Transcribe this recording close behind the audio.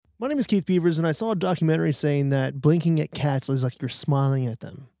My name is Keith Beavers, and I saw a documentary saying that blinking at cats is like you're smiling at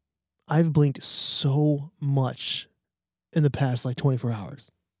them. I've blinked so much in the past 24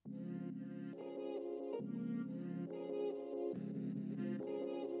 hours.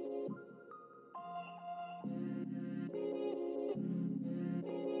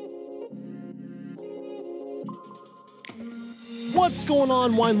 What's going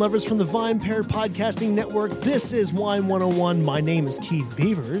on, wine lovers from the VinePair Podcasting Network? This is Wine 101. My name is Keith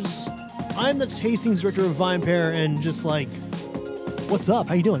Beavers. I'm the tastings director of VinePair, and what's up?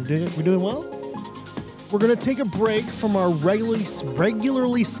 How you doing? We doing well? We're going to take a break from our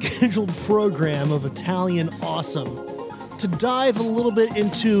regularly scheduled program of Italian awesome to dive a little bit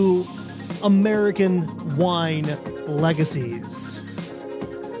into American wine legacies.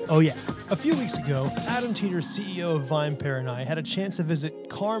 Oh yeah. A few weeks ago, Adam Teeter, CEO of VinePair, and I had a chance to visit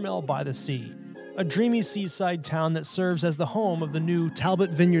Carmel by the Sea, a dreamy seaside town that serves as the home of the new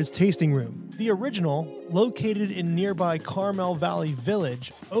Talbot Vineyards tasting room. The original, located in nearby Carmel Valley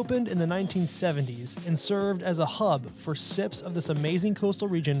Village, opened in the 1970s and served as a hub for sips of this amazing coastal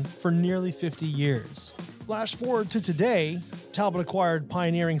region for nearly 50 years. Flash forward to today, Talbot acquired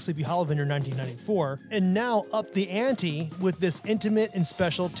pioneering Sleepy Hollow Vineyard in 1994, and now upped the ante with this intimate and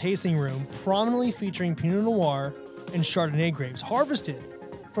special tasting room prominently featuring Pinot Noir and Chardonnay grapes harvested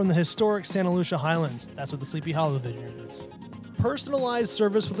from the historic Santa Lucia Highlands. That's what the Sleepy Hollow Vineyard is. Personalized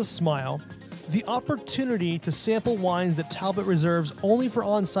service with a smile, the opportunity to sample wines that Talbot reserves only for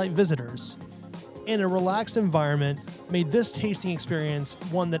on-site visitors, and a relaxed environment made this tasting experience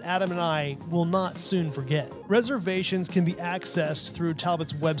one that Adam and I will not soon forget. Reservations can be accessed through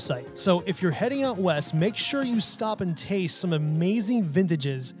Talbot's website, so if you're heading out west, make sure you stop and taste some amazing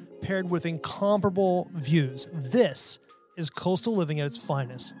vintages paired with incomparable views. This is coastal living at its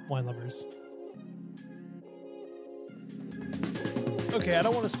finest, wine lovers. Okay, I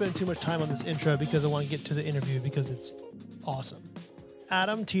don't want to spend too much time on this intro because I want to get to the interview because it's awesome.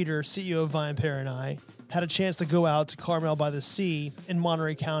 Adam Teeter, CEO of VinePair, and I had a chance to go out to Carmel by the Sea in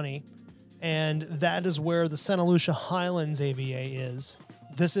Monterey County, and that is where the Santa Lucia Highlands AVA is.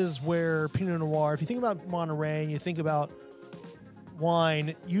 This is where Pinot Noir, if you think about Monterey and you think about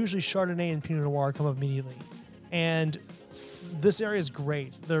wine, usually Chardonnay and Pinot Noir come up immediately. And this area is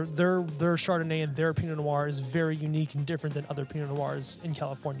great. Their Chardonnay and their Pinot Noir is very unique and different than other Pinot Noirs in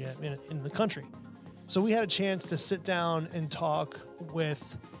California, in the country. So we had a chance to sit down and talk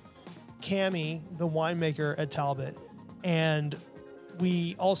with Cami, the winemaker at Talbot, and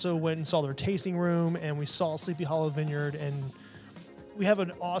we also went and saw their tasting room, and we saw Sleepy Hollow Vineyard, and we have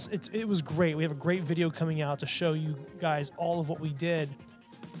an awesome. It was great. We have a great video coming out to show you guys all of what we did.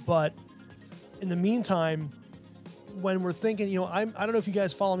 But in the meantime, when we're thinking, I don't know if you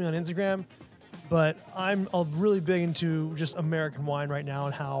guys follow me on Instagram, but I'm really big into just American wine right now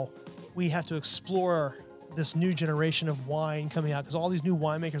and how we have to explore this new generation of wine coming out because all these new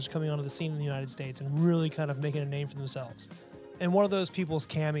winemakers are coming onto the scene in the United States and really kind of making a name for themselves. And one of those people is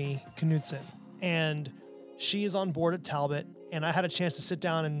Cami Knudsen, and she is on board at Talbot, and I had a chance to sit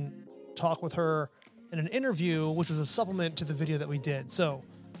down and talk with her in an interview, which was a supplement to the video that we did. So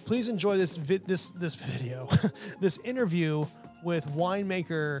please enjoy this video, this interview with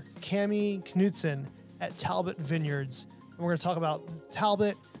winemaker Cami Knudsen at Talbot Vineyards. And we're going to talk about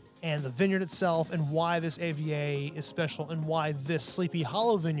Talbot and the vineyard itself and why this AVA is special and why this Sleepy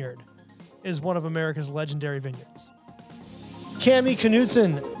Hollow Vineyard is one of America's legendary vineyards. Cami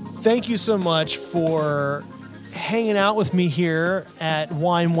Knudsen, thank you so much for hanging out with me here at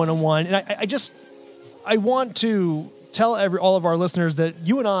Wine 101. And I want to tell all of our listeners that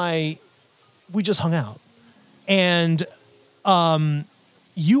you and we just hung out. And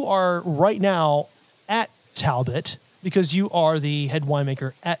you are right now at Talbot because you are the head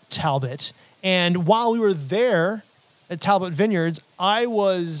winemaker at Talbot. And while we were there at Talbot Vineyards, we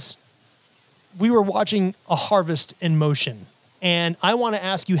were watching a harvest in motion. And I want to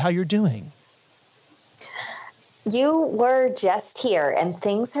ask you how you're doing. You were just here, and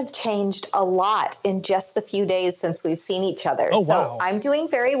things have changed a lot in just the few days since we've seen each other. Oh, wow. So I'm doing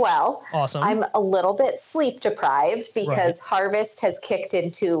very well. Awesome. I'm a little bit sleep deprived because harvest has kicked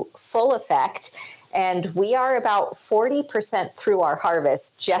into full effect, and we are about 40% through our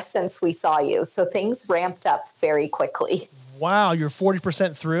harvest just since we saw you. So things ramped up very quickly. Wow, you're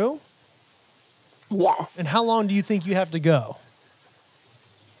 40% through? Yes. And how long do you think you have to go?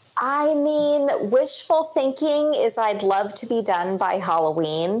 I mean, wishful thinking is I'd love to be done by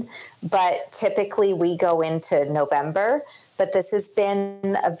Halloween, but typically we go into November. But this has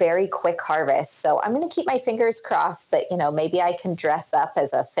been a very quick harvest. So I'm going to keep my fingers crossed that, maybe I can dress up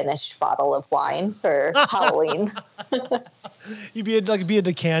as a finished bottle of wine for Halloween. You'd be be a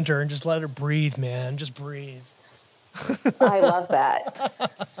decanter and just let it breathe, man. Just breathe. I love that.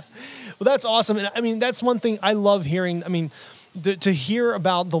 Well, that's awesome. And I mean, that's one thing I love hearing. I mean, to hear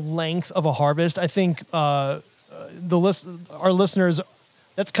about the length of a harvest, I think our listeners,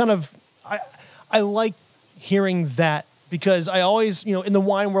 that's kind of, I like hearing that, because I always, in the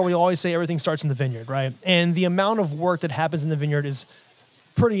wine world, we always say everything starts in the vineyard, right? And the amount of work that happens in the vineyard is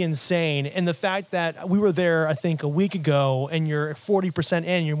pretty insane. And the fact that we were there, I think, a week ago, and you're 40%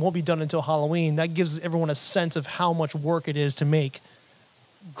 in, you won't be done until Halloween, that gives everyone a sense of how much work it is to make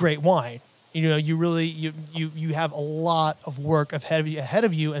great wine. You really, you have a lot of work ahead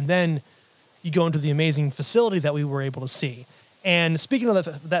of you, and then you go into the amazing facility that we were able to see. And speaking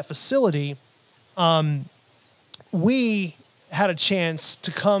of that facility, we had a chance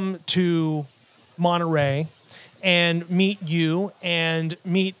to come to Monterey and meet you and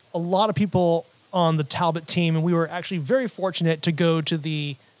meet a lot of people on the Talbot team. And we were actually very fortunate to go to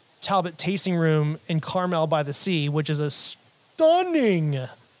the Talbot tasting room in Carmel by the Sea, which is a stunning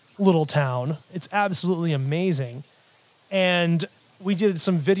little town. It's absolutely amazing. And we did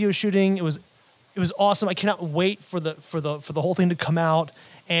some video shooting. It was awesome. I cannot wait for the whole thing to come out.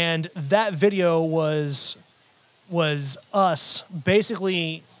 And that video was us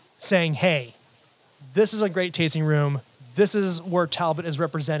basically saying, hey, this is a great tasting room. This is where Talbot is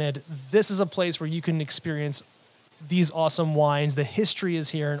represented. This is a place where you can experience these awesome wines. The history is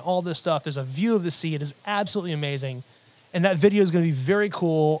here and all this stuff. There's a view of the sea. It is absolutely amazing. And that video is going to be very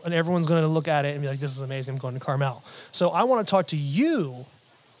cool, and everyone's going to look at it and be like, this is amazing. I'm going to Carmel. So I want to talk to you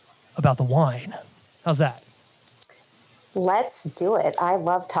about the wine. How's that? Let's do it. I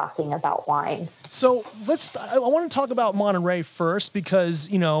love talking about wine. So I want to talk about Monterey first, because,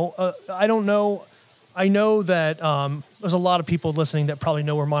 I don't know. I know that there's a lot of people listening that probably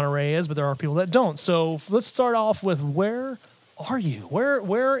know where Monterey is, but there are people that don't. So let's start off with, where are you?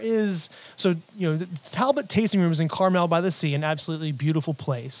 Where is, the Talbot Tasting Room is in Carmel by the Sea, an absolutely beautiful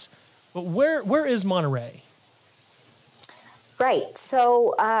place. But where is Monterey? Right.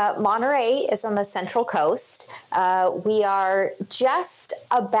 So Monterey is on the Central Coast. We are just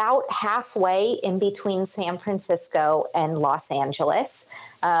about halfway in between San Francisco and Los Angeles,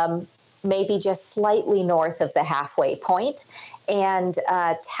 maybe just slightly north of the halfway point. And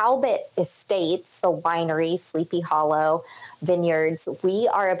Talbot Estates, the winery, Sleepy Hollow Vineyards, we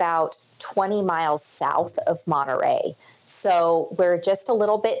are about 20 miles south of Monterey. So we're just a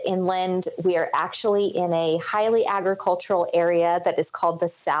little bit inland. We are actually in a highly agricultural area that is called the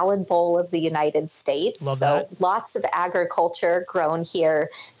Salad Bowl of the United States. Love that. So lots of agriculture grown here.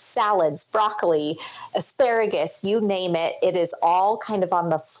 Salads, broccoli, asparagus, you name it. It is all kind of on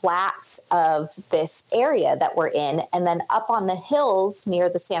the flats of this area that we're in. And then up on the hills near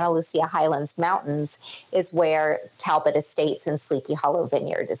the Santa Lucia Highlands Mountains is where Talbot Estates and Sleepy Hollow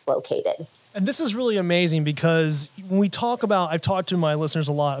Vineyard is located. And this is really amazing, because when we talk about, I've talked to my listeners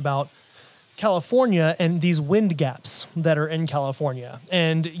a lot about California and these wind gaps that are in California.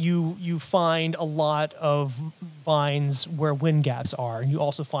 And you find a lot of vines where wind gaps are. You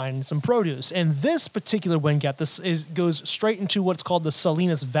also find some produce. And this particular wind gap, goes straight into what's called the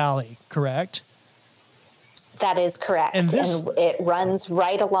Salinas Valley, correct? That is correct. And it runs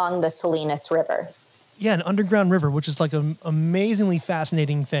right along the Salinas River. Yeah, an underground river, which is like an amazingly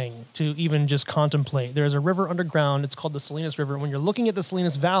fascinating thing to even just contemplate. There's a river underground. It's called the Salinas River. And when you're looking at the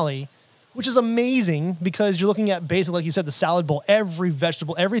Salinas Valley, which is amazing, because you're looking at basically, like you said, the salad bowl, every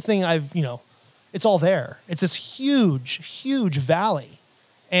vegetable, everything it's all there. It's this huge, huge valley.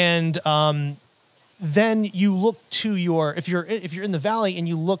 And then you look to if you're in the valley and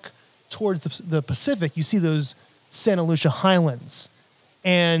you look towards the Pacific, you see those Santa Lucia Highlands.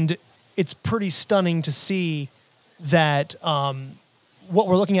 And it's pretty stunning to see that what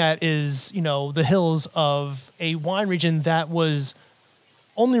we're looking at is, the hills of a wine region that was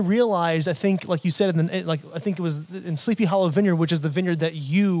only realized, I think, like you said, I think it was in Sleepy Hollow Vineyard, which is the vineyard that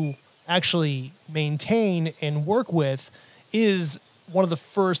you actually maintain and work with, is one of the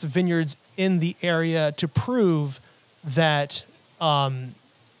first vineyards in the area to prove that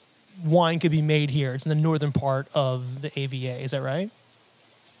wine could be made here. It's in the northern part of the AVA. Is that right?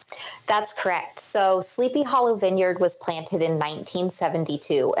 That's correct. So Sleepy Hollow Vineyard was planted in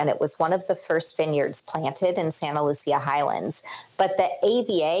 1972, and it was one of the first vineyards planted in Santa Lucia Highlands. But the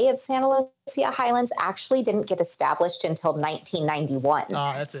AVA of Santa Lucia Highlands actually didn't get established until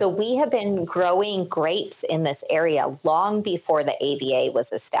 1991. So we have been growing grapes in this area long before the AVA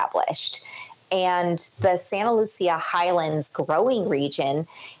was established. And the Santa Lucia Highlands growing region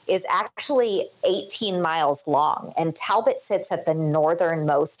is actually 18 miles long. And Talbot sits at the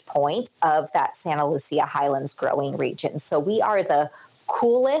northernmost point of that Santa Lucia Highlands growing region. So we are the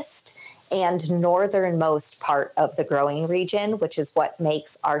coolest and northernmost part of the growing region, which is what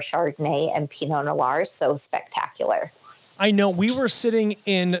makes our Chardonnay and Pinot Noir so spectacular. I know we were sitting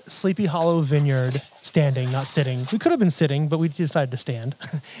in Sleepy Hollow Vineyard, standing, not sitting. We could have been sitting, but we decided to stand.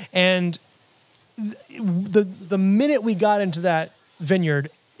 And the minute we got into that vineyard,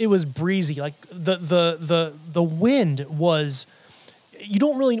 it was breezy. Like the wind was, you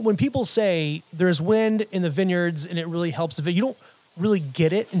don't really, when people say there's wind in the vineyards and it really helps the vineyard, you don't really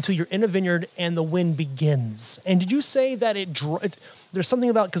get it until you're in a vineyard and the wind begins. And did you say that there's something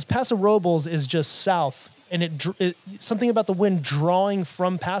about, because Paso Robles is just south, and it something about the wind drawing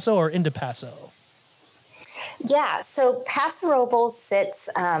from Paso or into Paso? Yeah, so Paso Robles sits,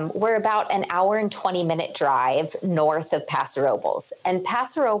 we're about an hour and 20-minute drive north of Paso Robles. And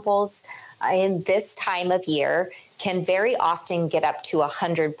Paso Robles in this time of year can very often get up to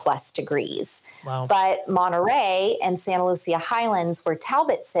 100 plus degrees. Wow. But Monterey and Santa Lucia Highlands, where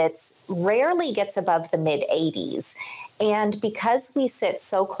Talbot sits, rarely gets above the mid 80s. And because we sit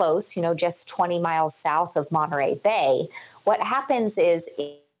so close, just 20 miles south of Monterey Bay, what happens is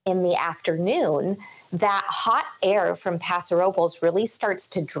in the afternoon, that hot air from Paso Robles really starts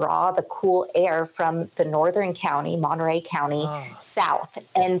to draw the cool air from the northern county, Monterey County, south.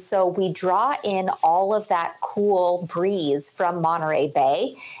 And so we draw in all of that cool breeze from Monterey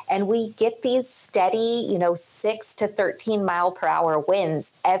Bay, and we get these steady, 6 to 13 mile per hour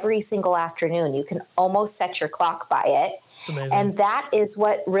winds every single afternoon. You can almost set your clock by it. And that is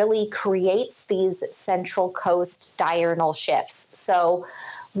what really creates these Central Coast diurnal shifts. So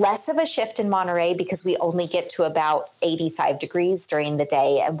less of a shift in Monterey because we only get to about 85 degrees during the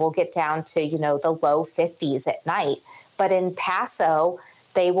day, and we'll get down to, the low 50s at night. But in Paso,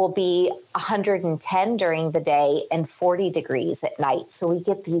 they will be 110 during the day and 40 degrees at night. So we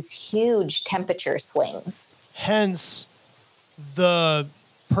get these huge temperature swings. Hence the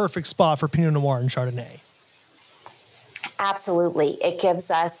perfect spot for Pinot Noir and Chardonnay. Absolutely. It gives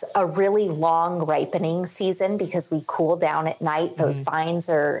us a really long ripening season because we cool down at night. Those vines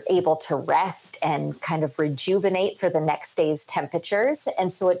are able to rest and kind of rejuvenate for the next day's temperatures.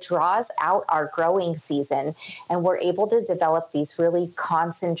 And so it draws out our growing season, and we're able to develop these really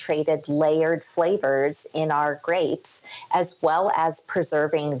concentrated, layered flavors in our grapes, as well as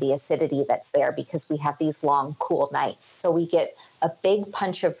preserving the acidity that's there because we have these long, cool nights. So we get a big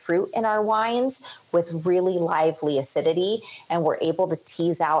punch of fruit in our wines with really lively acidity, and we're able to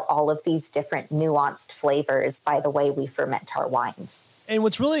tease out all of these different nuanced flavors by the way we ferment our wines. And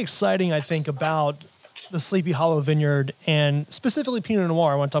what's really exciting, I think, about the Sleepy Hollow Vineyard and specifically Pinot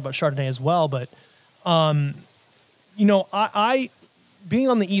Noir, I want to talk about Chardonnay as well, but, I being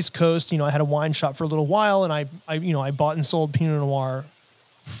on the East Coast, I had a wine shop for a little while, and I bought and sold Pinot Noir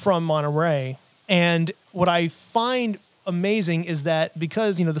from Monterey. And what I find amazing is that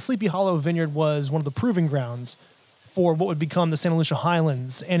because, the Sleepy Hollow Vineyard was one of the proving grounds for what would become the Santa Lucia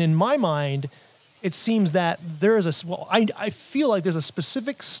Highlands. And in my mind, it seems that there is I feel like there's a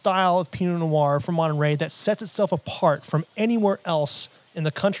specific style of Pinot Noir from Monterey that sets itself apart from anywhere else in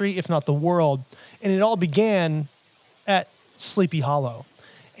the country, if not the world. And it all began at Sleepy Hollow.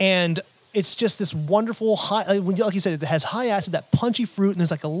 And it's just this wonderful high, like you said, it has high acid, that punchy fruit, and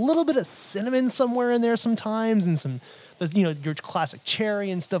there's like a little bit of cinnamon somewhere in there sometimes, and some, your classic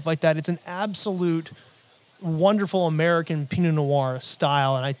cherry and stuff like that. It's an absolute wonderful American Pinot Noir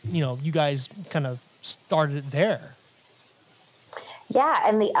style, and you guys kind of started it there. Yeah,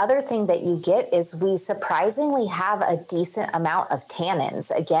 and the other thing that you get is we surprisingly have a decent amount of tannins,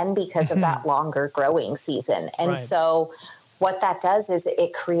 again, because of that longer growing season. And so what that does is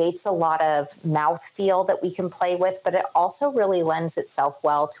it creates a lot of mouthfeel that we can play with, but it also really lends itself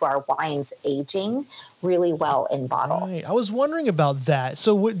well to our wines aging really well in bottle. Right. I was wondering about that.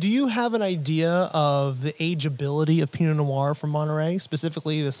 So do you have an idea of the ageability of Pinot Noir from Monterey,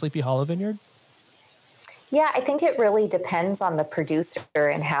 specifically the Sleepy Hollow Vineyard? Yeah, I think it really depends on the producer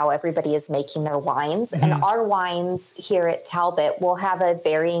and how everybody is making their wines. And our wines here at Talbot will have a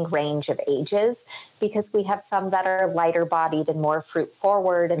varying range of ages because we have some that are lighter bodied and more fruit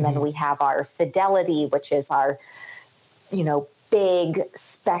forward. And then we have our Fidelity, which is our, big,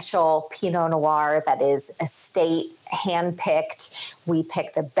 special Pinot Noir that is estate, handpicked. We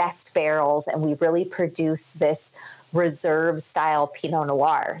pick the best barrels, and we really produce this reserve style Pinot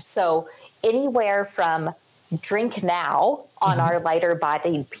Noir. So anywhere from drink now on our lighter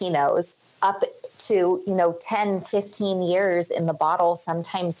bodied Pinots up to 10, 15 years in the bottle,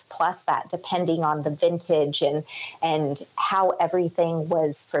 sometimes plus that, depending on the vintage and how everything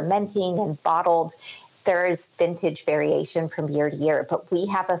was fermenting and bottled. There is vintage variation from year to year, but we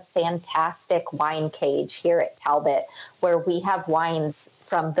have a fantastic wine cage here at Talbot where we have wines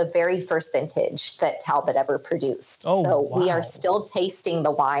from the very first vintage that Talbot ever produced. We are still tasting the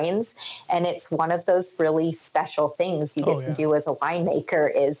wines, and it's one of those really special things you get to do as a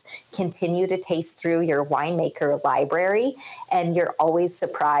winemaker is continue to taste through your winemaker library, and you're always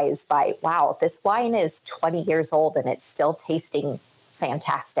surprised by, wow, this wine is 20 years old and it's still tasting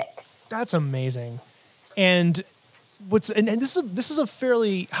fantastic. That's amazing. And this is a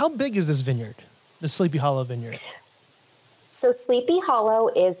fairly, how big is this vineyard, the Sleepy Hollow vineyard? So Sleepy Hollow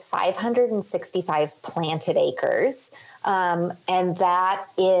is 565 planted acres. And that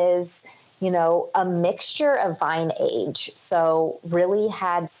is, a mixture of vine age. So really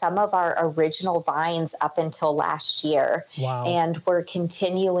had some of our original vines up until last year. Wow. And we're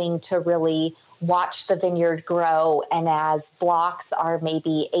continuing to really watch the vineyard grow. And as blocks are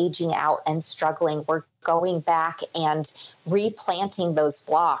maybe aging out and struggling, we're going back and replanting those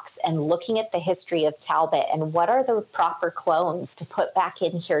blocks and looking at the history of Talbot and what are the proper clones to put back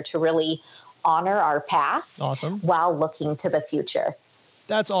in here to really honor our past. Awesome. While looking to the future.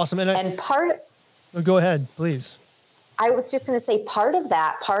 That's awesome. Go ahead, please. I was just going to say part of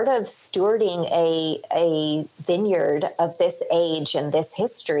stewarding a vineyard of this age and this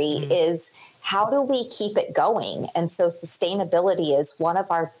history is how do we keep it going? And so sustainability is one of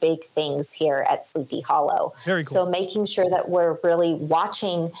our big things here at Sleepy Hollow. Very cool. So making sure that we're really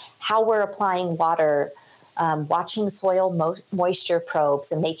watching how we're applying water, watching soil moisture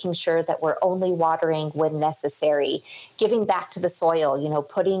probes, and making sure that we're only watering when necessary, giving back to the soil,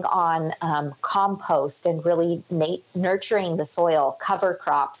 putting on compost and really nurturing the soil, cover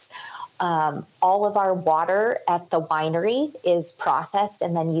crops. All of our water at the winery is processed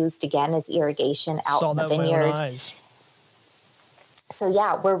and then used again as irrigation out in the vineyard. With my own eyes.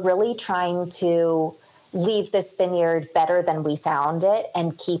 So we're really trying to leave this vineyard better than we found it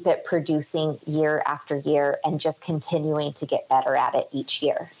and keep it producing year after year and just continuing to get better at it each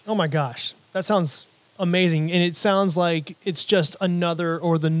year. Oh my gosh, that sounds amazing. And it sounds like it's just another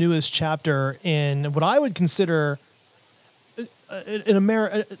or the newest chapter in what I would consider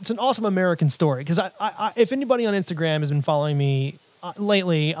it's an awesome American story. Because I, if anybody on Instagram has been following me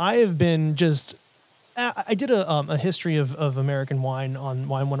lately, I have been I did a history of American wine on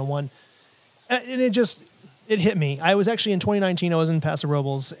Wine 101. And it hit me. I was actually in 2019, I was in Paso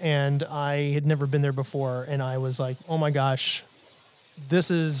Robles and I had never been there before. And I was like, oh my gosh,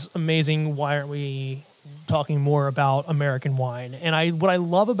 this is amazing. Why aren't we talking more about American wine? And what I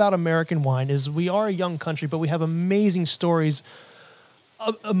love about American wine is we are a young country, but we have amazing stories,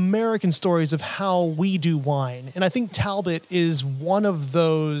 American stories of how we do wine. And I think Talbot is one of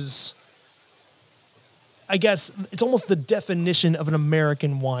those, I guess it's almost the definition of an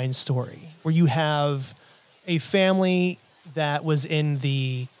American wine story, where you have a family that was in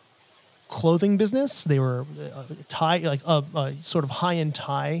the clothing business. They were sort of high-end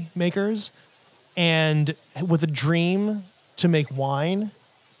tie makers, and with a dream to make wine,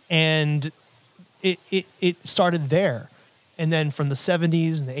 and it started there. And then from the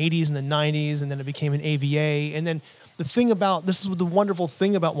 70s and the 80s and the 90s, and then it became an AVA. And then this is the wonderful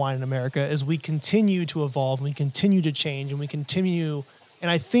thing about wine in America is we continue to evolve, and we continue to change, and we continue.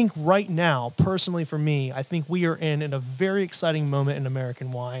 And I think right now, personally for me, I think we are in a very exciting moment in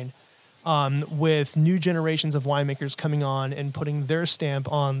American wine, with new generations of winemakers coming on and putting their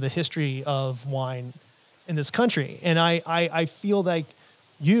stamp on the history of wine in this country. And I feel like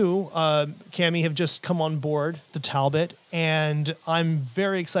you, Cammie, have just come on board to Talbot, and I'm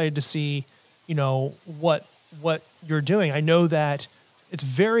very excited to see, what you're doing. I know that it's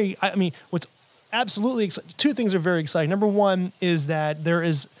what's absolutely two things are very exciting. Number one is that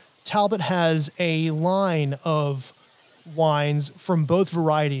Talbot has a line of wines from both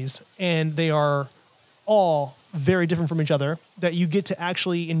varieties, and they are all very different from each other, that you get to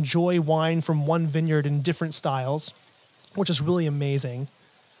actually enjoy wine from one vineyard in different styles, which is really amazing.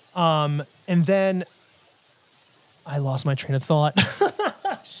 And then I lost my train of thought.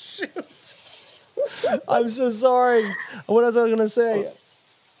 I'm so sorry. What was I going to say?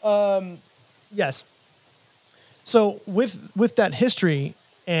 Yes. So with that history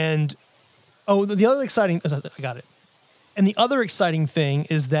and the other exciting, I got it. And the other exciting thing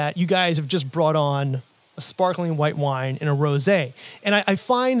is that you guys have just brought on a sparkling white wine and a rosé. And I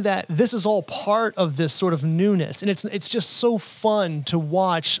find that this is all part of this sort of newness. And it's just so fun to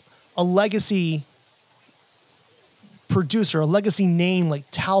watch a legacy producer, a legacy name like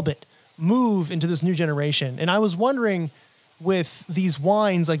Talbot move into this new generation. And I was wondering, with these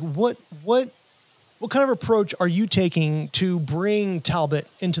wines, like what kind of approach are you taking to bring Talbot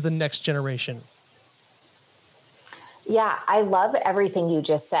into the next generation? Yeah, I love everything you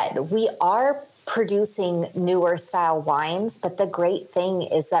just said. We are producing newer style wines, but the great thing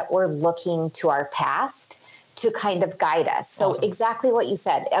is that we're looking to our past to kind of guide us. So awesome. Exactly what you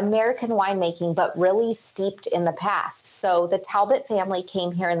said, American winemaking, but really steeped in the past. So the Talbot family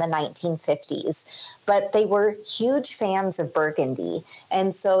came here in the 1950s, but they were huge fans of Burgundy.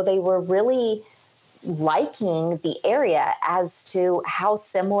 And so they were really liking the area as to how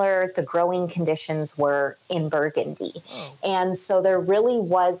similar the growing conditions were in Burgundy. Oh. And so there really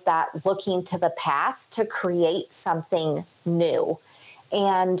was that looking to the past to create something new.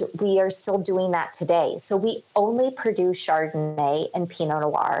 And we are still doing that today. So we only produce Chardonnay and Pinot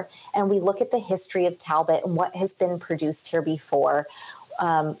Noir, and we look at the history of Talbot and what has been produced here before.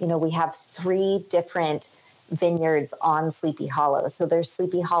 We have 3 different vineyards on Sleepy Hollow. So there's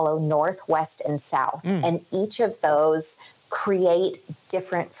Sleepy Hollow North, West, and South. And each of those create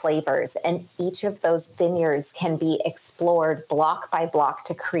different flavors. And each of those vineyards can be explored block by block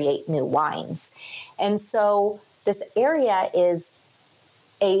to create new wines. And so this area is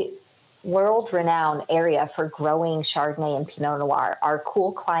a world-renowned area for growing Chardonnay and Pinot Noir. Our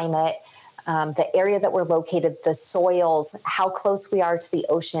cool climate, the area that we're located, the soils, how close we are to the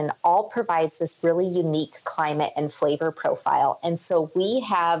ocean, all provides this really unique climate and flavor profile. And so we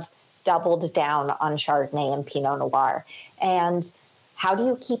have doubled down on Chardonnay and Pinot Noir. And how do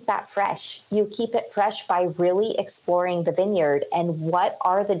you keep that fresh? You keep it fresh by really exploring the vineyard and what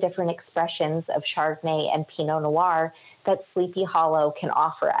are the different expressions of Chardonnay and Pinot Noir that Sleepy Hollow can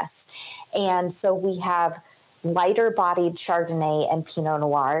offer us. And so we have lighter bodied Chardonnay and Pinot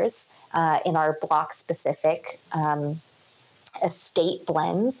Noirs in our block specific estate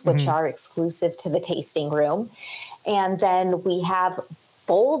blends, which are exclusive to the tasting room. And then we have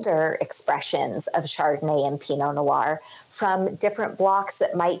bolder expressions of Chardonnay and Pinot Noir from different blocks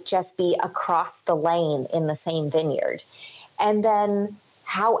that might just be across the lane in the same vineyard. And then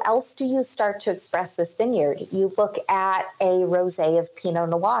how else do you start to express this vineyard? You look at a rosé of Pinot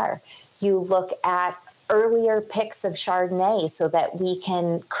Noir. You look at earlier picks of Chardonnay so that we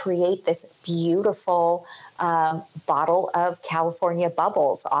can create this beautiful bottle of California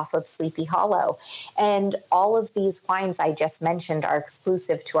Bubbles off of Sleepy Hollow. And all of these wines I just mentioned are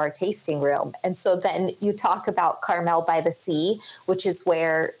exclusive to our tasting room. And so then you talk about Carmel by the Sea, which is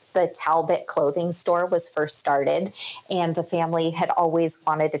where the Talbot clothing store was first started. And the family had always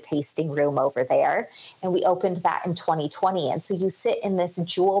wanted a tasting room over there. And we opened that in 2020. And so you sit in this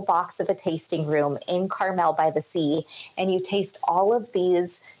jewel box of a tasting room in Carmel by the Sea, and you taste all of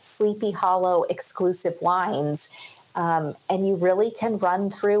these Sleepy Hollow exclusive wines. And you really can run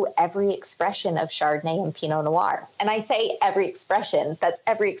through every expression of Chardonnay and Pinot Noir. And I say every expression, that's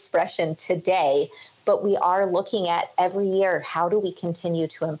every expression today. But we are looking at every year, how do we continue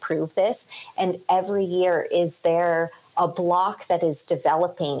to improve this? And every year, is there a block that is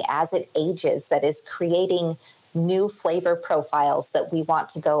developing as it ages, that is creating new flavor profiles that we want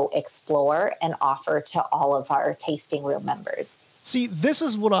to go explore and offer to all of our tasting room members? See, this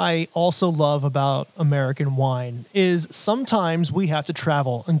is what I also love about American wine is sometimes we have to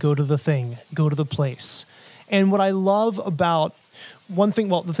travel and go to the thing, go to the place. And what I love about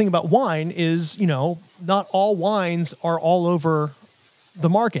the thing about wine is, not all wines are all over the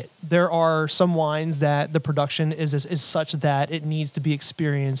market. There are some wines that the production is such that it needs to be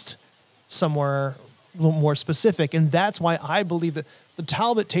experienced somewhere a little more specific. And that's why I believe that the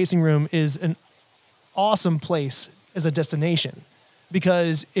Talbot Tasting Room is an awesome place as a destination.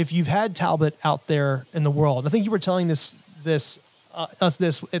 Because if you've had Talbot out there in the world, I think you were telling us this at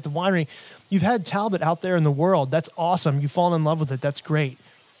the winery, you've had Talbot out there in the world. That's awesome. You've fallen in love with it. That's great.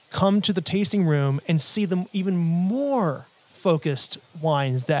 Come to the tasting room and see them even more focused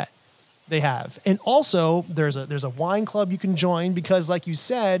wines that they have. And also there's a wine club you can join because, like you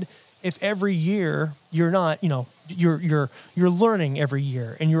said, if every year you're not, you're learning every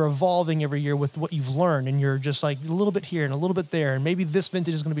year and you're evolving every year with what you've learned, and you're just like a little bit here and a little bit there, and maybe this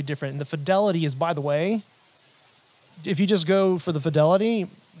vintage is going to be different. And the fidelity is, by the way, if you just go for the fidelity,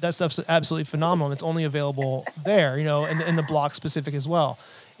 that stuff's absolutely phenomenal. It's only available there, and in the block specific as well.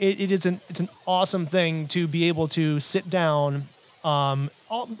 It's an awesome thing to be able to sit down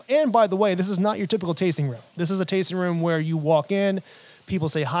And by the way, this is not your typical tasting room. This is a tasting room where you walk in, people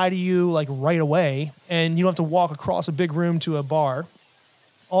say hi to you like right away, and you don't have to walk across a big room to a bar.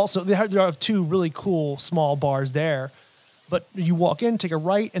 Also, there are two really cool small bars there, but you walk in, take a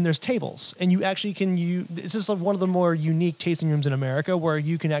right, and there's tables, and you actually this is one of the more unique tasting rooms in America where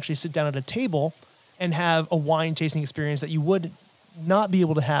you can actually sit down at a table and have a wine tasting experience that you would not be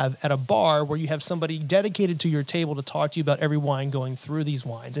able to have at a bar, where you have somebody dedicated to your table to talk to you about every wine going through these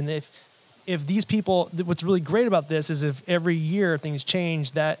wines. And if these people, what's really great about this is if every year things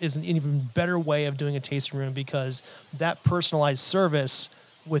change, that is an even better way of doing a tasting room, because that personalized service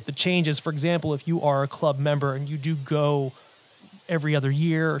with the changes, for example, if you are a club member and you do go every other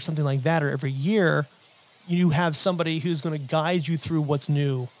year or something like that, or every year, you have somebody who's going to guide you through what's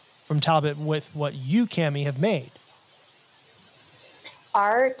new from Talbot with what you, Cammie, have made.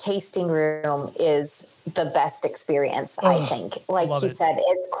 Our tasting room is the best experience, I think. Like you said,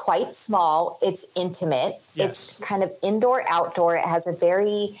 it's quite small. It's intimate. Yes. It's kind of indoor, outdoor. It has a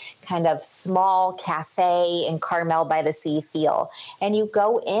very kind of small cafe in Carmel by the Sea feel. And you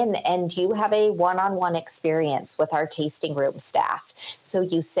go in and you have a one-on-one experience with our tasting room staff. So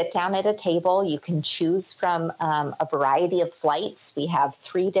you sit down at a table. You can choose from a variety of flights. We have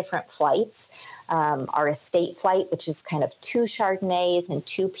 3 different flights. Our estate flight, which is kind of 2 Chardonnays and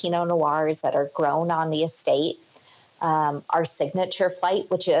 2 Pinot Noirs that are grown on the estate. Our signature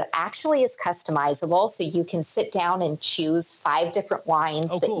flight, which actually is customizable. So you can sit down and choose 5 different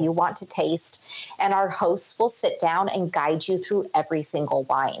wines that you want to taste. And our hosts will sit down and guide you through every single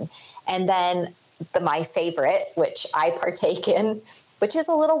wine. And then my favorite, which I partake in, which is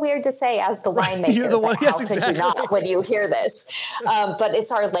a little weird to say as the winemaker. You're the one, how could you not when you hear this? But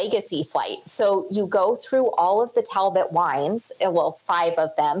it's our legacy flight. So you go through all of the Talbot wines, well, 5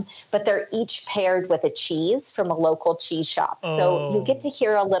 of them, but they're each paired with a cheese from a local cheese shop. So you get to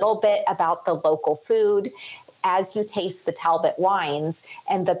hear a little bit about the local food as you taste the Talbot wines,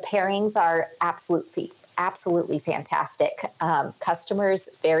 and the pairings are absolutely fantastic. Customers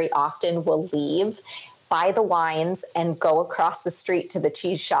very often will leave, buy the wines, and go across the street to the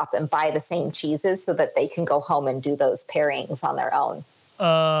cheese shop and buy the same cheeses so that they can go home and do those pairings on their own.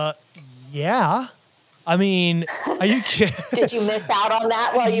 Yeah. I mean, are you kidding? Did you miss out on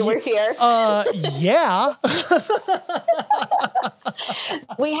that while you were here? Yeah.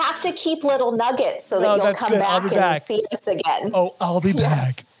 We have to keep little nuggets so that you'll come back and see us again. Oh, I'll be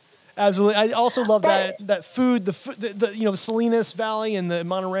back. Absolutely. I also love that food, the Salinas Valley and the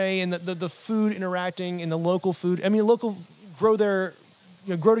Monterey and the food interacting and the local food. I mean, local grow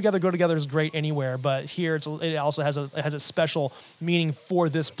together is great anywhere, but here it also has a special meaning for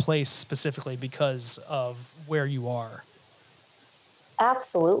this place specifically because of where you are.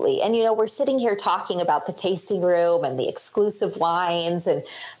 Absolutely. And, we're sitting here talking about the tasting room and the exclusive wines, and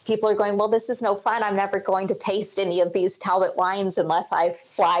people are going, well, this is no fun. I'm never going to taste any of these Talbot wines unless I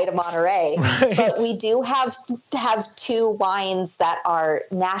fly to Monterey. Right. But we do have 2 wines that are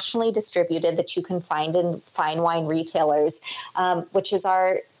nationally distributed that you can find in fine wine retailers, which is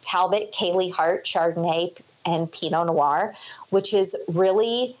our Talbot Kaylee Hart Chardonnay and Pinot Noir, which is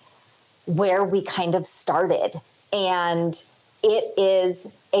really where we kind of started. And it is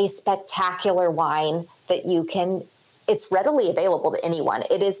a spectacular wine that it's readily available to anyone.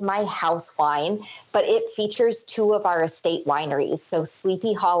 It is my house wine, but it features 2 of our estate wineries. So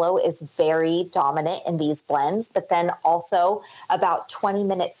Sleepy Hollow is very dominant in these blends, but then also about 20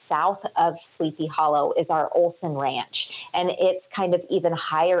 minutes south of Sleepy Hollow is our Olson Ranch. And it's kind of even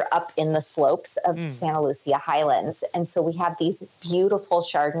higher up in the slopes of Santa Lucia Highlands. And so we have these beautiful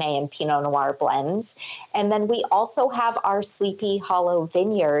Chardonnay and Pinot Noir blends. And then we also have our Sleepy Hollow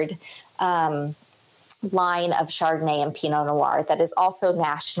Vineyard line of Chardonnay and Pinot Noir that is also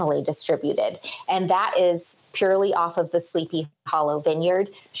nationally distributed. And that is purely off of the Sleepy Hollow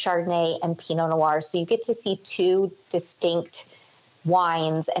Vineyard, Chardonnay and Pinot Noir. So you get to see 2 distinct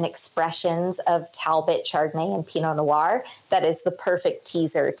wines and expressions of Talbot Chardonnay and Pinot Noir. That is the perfect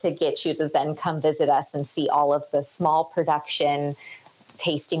teaser to get you to then come visit us and see all of the small production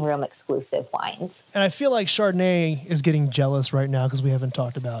tasting room exclusive wines. And I feel like Chardonnay is getting jealous right now because we haven't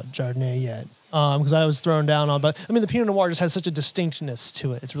talked about Chardonnay yet. Because I was thrown down on, but I mean, the Pinot Noir just has such a distinctness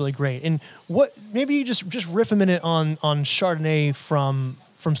to it. It's really great. And maybe you just riff a minute on Chardonnay from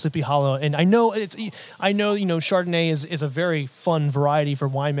Sleepy Hollow. And I know Chardonnay is a very fun variety for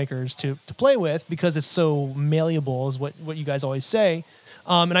winemakers to play with because it's so malleable, is what you guys always say.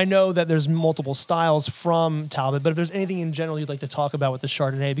 And I know that there's multiple styles from Talbot, but if there's anything in general you'd like to talk about with the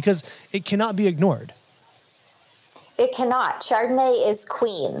Chardonnay, because it cannot be ignored. It cannot. Chardonnay is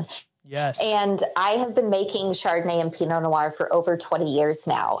queen. Yes. And I have been making Chardonnay and Pinot Noir for over 20 years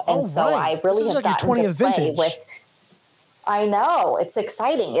now. And so I really have gotten to play with. I know, it's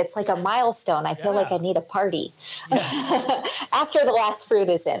exciting. It's like a milestone. I feel like I need a party. Yes. After the last fruit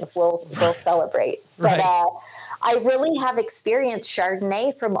is in, we'll celebrate. But I really have experienced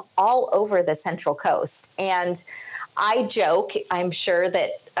Chardonnay from all over the Central Coast. And I joke, I'm sure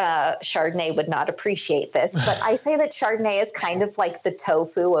that Chardonnay would not appreciate this, but I say that Chardonnay is kind of like the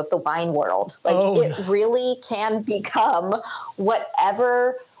tofu of the wine world. Like it really can become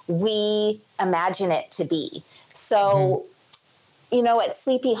whatever we imagine it to be. So, you know, at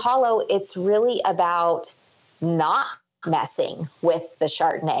Sleepy Hollow, it's really about not messing with the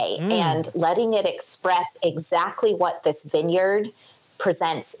Chardonnay and letting it express exactly what this vineyard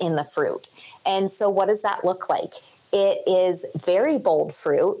presents in the fruit. And so what does that look like? It is very bold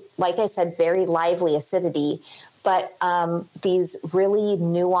fruit, like I said, very lively acidity, but these really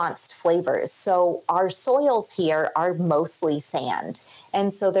nuanced flavors. So our soils here are mostly sand.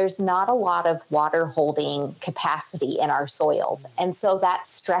 And so there's not a lot of water holding capacity in our soils. And so that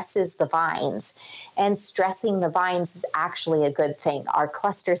stresses the vines. And stressing the vines is actually a good thing. Our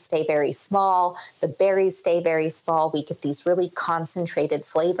clusters stay very small. The berries stay very small. We get these really concentrated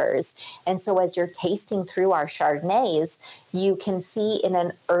flavors. And so as you're tasting through our Chardonnays, you can see in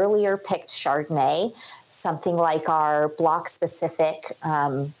an earlier picked Chardonnay, something like our block-specific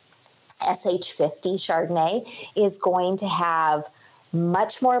SH50 Chardonnay is going to have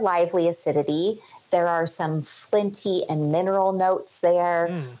much more lively acidity. There are some flinty and mineral notes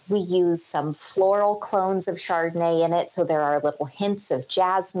there. We use some floral clones of Chardonnay in it, so there are little hints of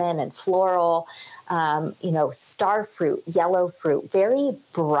jasmine and floral, star fruit, yellow fruit, very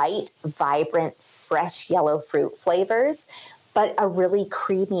bright, vibrant, fresh yellow fruit flavors, but a really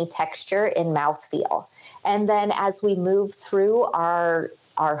creamy texture in mouthfeel. And then as we move through our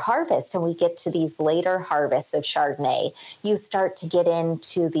harvest and we get to these later harvests of Chardonnay, you start to get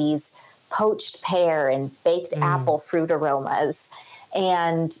into these poached pear and baked apple fruit aromas.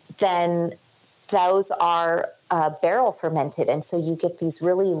 And then those are barrel fermented. And so you get these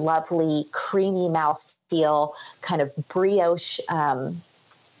really lovely, creamy mouthfeel, kind of brioche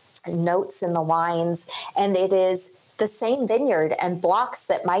notes in the wines. And it is the same vineyard and blocks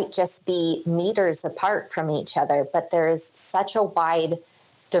that might just be meters apart from each other, but there is such a wide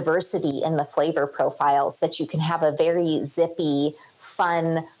diversity in the flavor profiles that you can have a very zippy,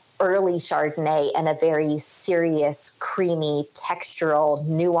 fun, early Chardonnay and a very serious, creamy, textural,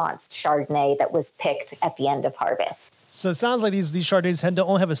 nuanced Chardonnay that was picked at the end of harvest. So it sounds like these Chardonnays don't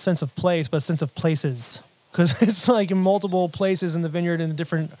only have a sense of place, but a sense of places. Because it's like in multiple places in the vineyard and the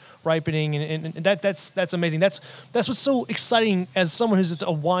different ripening, and that's amazing. That's what's so exciting as someone who's just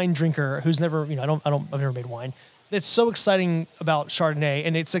a wine drinker who's never, I've never made wine. It's so exciting about Chardonnay,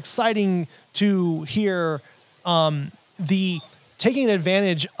 and it's exciting to hear the taking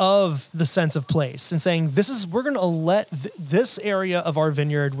advantage of the sense of place and saying we're going to let this area of our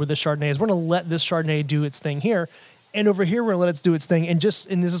vineyard where the Chardonnay is, we're going to let this Chardonnay do its thing here, and over here we're going to let it do its thing. And this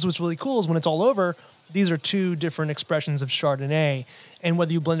is what's really cool is when it's all over, these are two different expressions of Chardonnay, and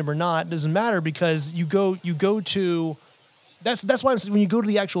whether you blend them or not doesn't matter because you go to. That's why I'm saying when you go to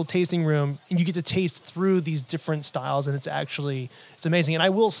the actual tasting room and you get to taste through these different styles, and it's amazing. And I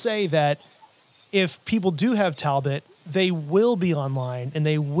will say that if people do have Talbot, they will be online and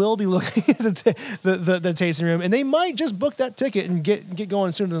they will be looking at the tasting room, and they might just book that ticket and get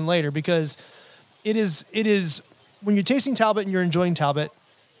going sooner than later because it is when you're tasting Talbot and you're enjoying Talbot.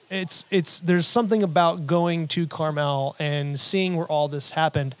 There's something about going to Carmel and seeing where all this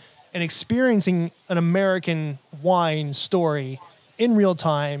happened and experiencing an American wine story in real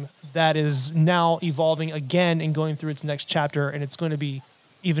time that is now evolving again and going through its next chapter, and it's going to be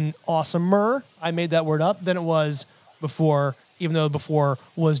even awesomer. I made that word up than it was before, even though before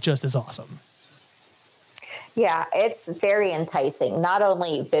was just as awesome. Yeah, it's very enticing, not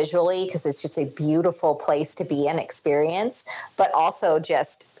only visually, because it's just a beautiful place to be and experience, but also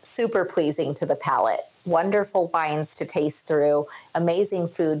just super pleasing to the palate. Wonderful wines to taste through, amazing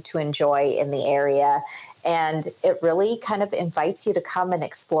food to enjoy in the area. And it really kind of invites you to come and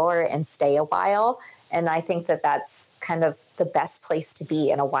explore and stay a while. And I think that that's kind of the best place to be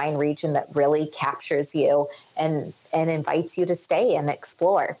in a wine region that really captures you and invites you to stay and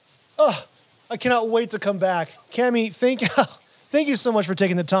explore. Oh, I cannot wait to come back. Cami, thank you so much for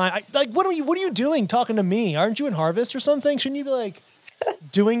taking the time. What are you doing talking to me? Aren't you in harvest or something? Shouldn't you be like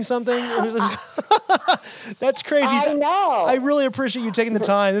doing something? That's crazy. I know. I really appreciate you taking the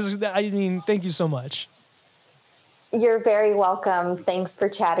time. Thank you so much. You're very welcome. Thanks for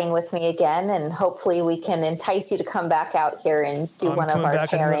chatting with me again. And hopefully we can entice you to come back out here and do one of our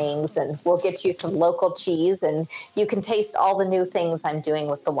pairings, and we'll get you some local cheese and you can taste all the new things I'm doing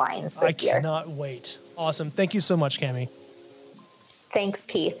with the wines this year. I cannot wait. Awesome. Thank you so much, Cami. Thanks,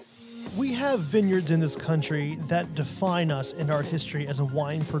 Keith. We have vineyards in this country that define us and our history as a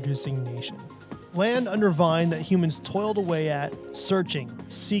wine-producing nation. Land under vine that humans toiled away at, searching,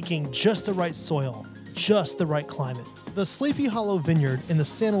 seeking just the right soil, just the right climate. The Sleepy Hollow Vineyard in the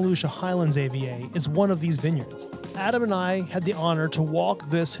Santa Lucia Highlands AVA is one of these vineyards. Adam and I had the honor to walk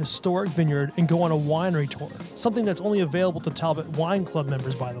this historic vineyard and go on a winery tour, something that's only available to Talbot Wine Club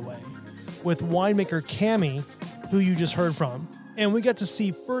members, by the way, with winemaker Cami, who you just heard from. And we got to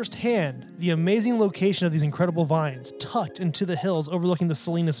see firsthand the amazing location of these incredible vines tucked into the hills overlooking the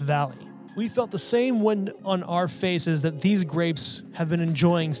Salinas Valley. We felt the same wind on our faces that these grapes have been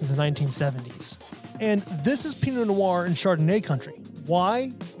enjoying since the 1970s. And this is Pinot Noir in Chardonnay country.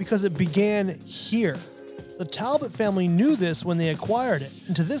 Why? Because it began here. The Talbot family knew this when they acquired it,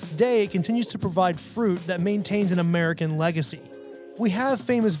 and to this day it continues to provide fruit that maintains an American legacy. We have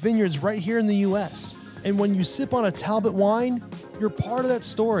famous vineyards right here in the US, and when you sip on a Talbot wine, you're part of that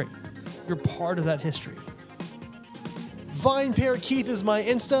story. You're part of that history. VinePair Keith is my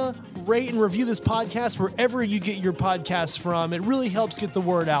Insta. Rate and review this podcast wherever you get your podcasts from. It really helps get the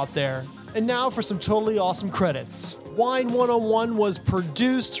word out there. And now for some totally awesome credits. Wine 101 was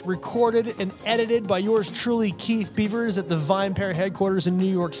produced, recorded, and edited by yours truly, Keith Beavers, at the VinePair headquarters in New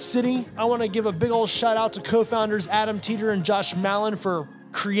York City. I want to give a big old shout out to co-founders Adam Teeter and Josh Mallon for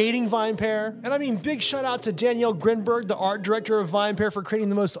creating VinePair. And I mean, big shout out to Danielle Grinberg, the art director of VinePair, for creating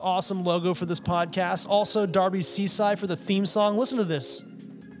the most awesome logo for this podcast. Also, Darby Seaside for the theme song. Listen to this.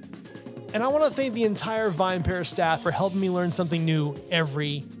 And I want to thank the entire VinePair staff for helping me learn something new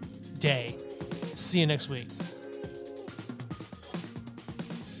every day. See you next week.